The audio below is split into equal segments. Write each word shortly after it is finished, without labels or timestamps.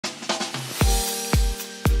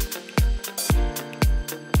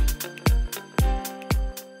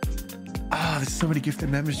there's so many gifted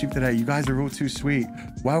membership today. You guys are all too sweet.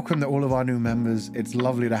 Welcome to all of our new members. It's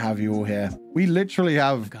lovely to have you all here. We literally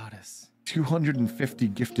have 250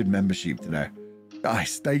 gifted membership today.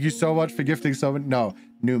 Guys, thank you so much for gifting so many. No,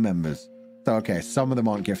 new members. So, okay, some of them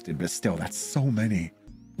aren't gifted, but still, that's so many.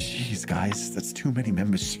 Jeez, guys, that's too many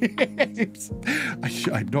memberships.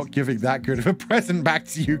 I'm not giving that good of a present back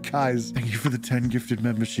to you guys. Thank you for the 10 gifted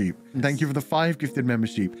membership. Thank you for the 5 gifted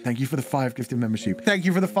membership. Thank you for the 5 gifted membership. Thank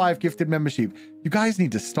you for the 5 gifted membership. You guys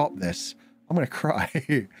need to stop this. I'm gonna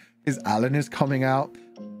cry. Is Alan is coming out?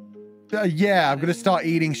 Yeah, I'm gonna start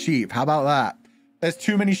eating sheep. How about that? There's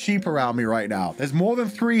too many sheep around me right now. There's more than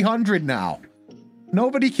 300 now.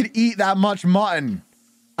 Nobody can eat that much mutton.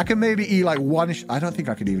 I can maybe eat like one. I don't think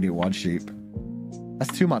I could even eat one sheep.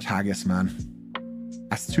 That's too much haggis, man.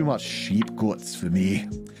 That's too much sheep guts for me.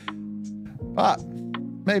 But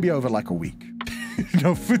maybe over like a week.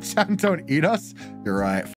 No, Fuchan don't eat us. You're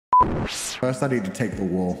right. First, I need to take the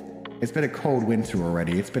wall. It's been a cold winter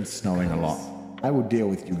already. It's been snowing a lot. I will deal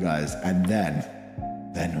with you guys, and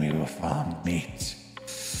then we will farm meat.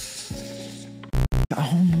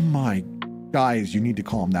 Oh my. Guys, you need to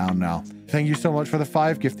calm down now. Thank you so much for the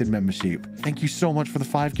 5 gifted membership. Thank you so much for the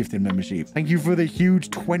 5 gifted membership. Thank you for the huge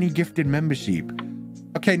 20 gifted membership.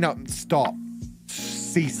 Okay, no, stop.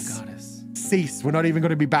 Cease. Cease. We're not even going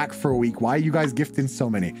to be back for a week. Why are you guys gifting so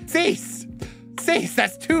many? Cease. Cease.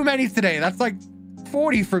 That's too many today. That's like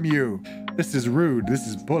 40 from you. This is rude. This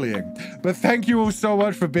is bullying. But thank you all so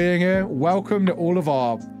much for being here. Welcome to all of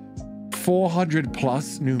our 400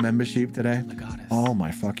 plus new membership today. Oh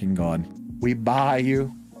my fucking God. We buy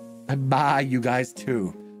you. I buy you guys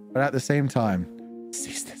too. But at the same time,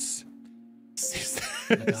 cease this. Cease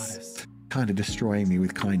this. Kind of destroying me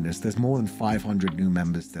with kindness. There's more than 500 new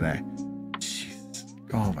members today. Jesus.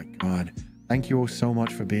 Oh my God. Thank you all so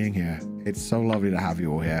much for being here. It's so lovely to have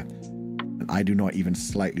you all here. And I do not even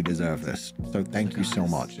slightly deserve this. So thank you so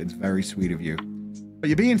much. It's very sweet of you. But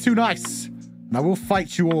you're being too nice. And I will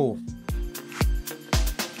fight you all.